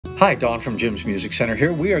Hi, Don from Jim's Music Center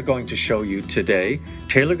here. We are going to show you today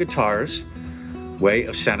Taylor Guitar's way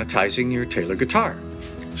of sanitizing your Taylor guitar.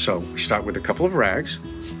 So we start with a couple of rags.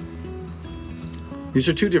 These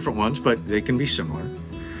are two different ones, but they can be similar.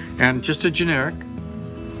 And just a generic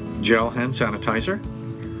gel hand sanitizer.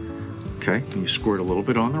 Okay, and you squirt a little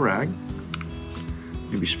bit on the rag.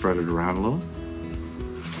 Maybe spread it around a little.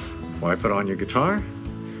 Wipe it on your guitar.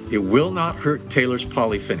 It will not hurt Taylor's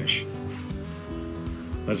poly finish.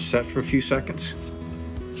 Let it set for a few seconds.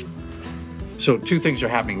 So two things are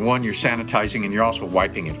happening. One, you're sanitizing and you're also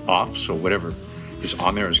wiping it off, so whatever is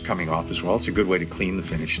on there is coming off as well. It's a good way to clean the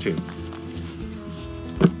finish too.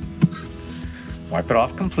 Wipe it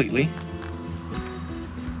off completely.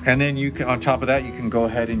 And then you can, on top of that, you can go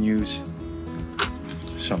ahead and use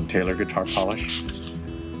some Taylor guitar polish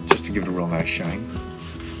just to give it a real nice shine.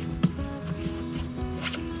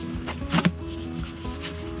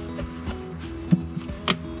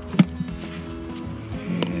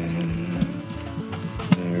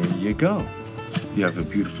 There you go. You have a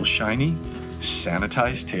beautiful, shiny,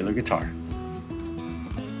 sanitized Taylor guitar.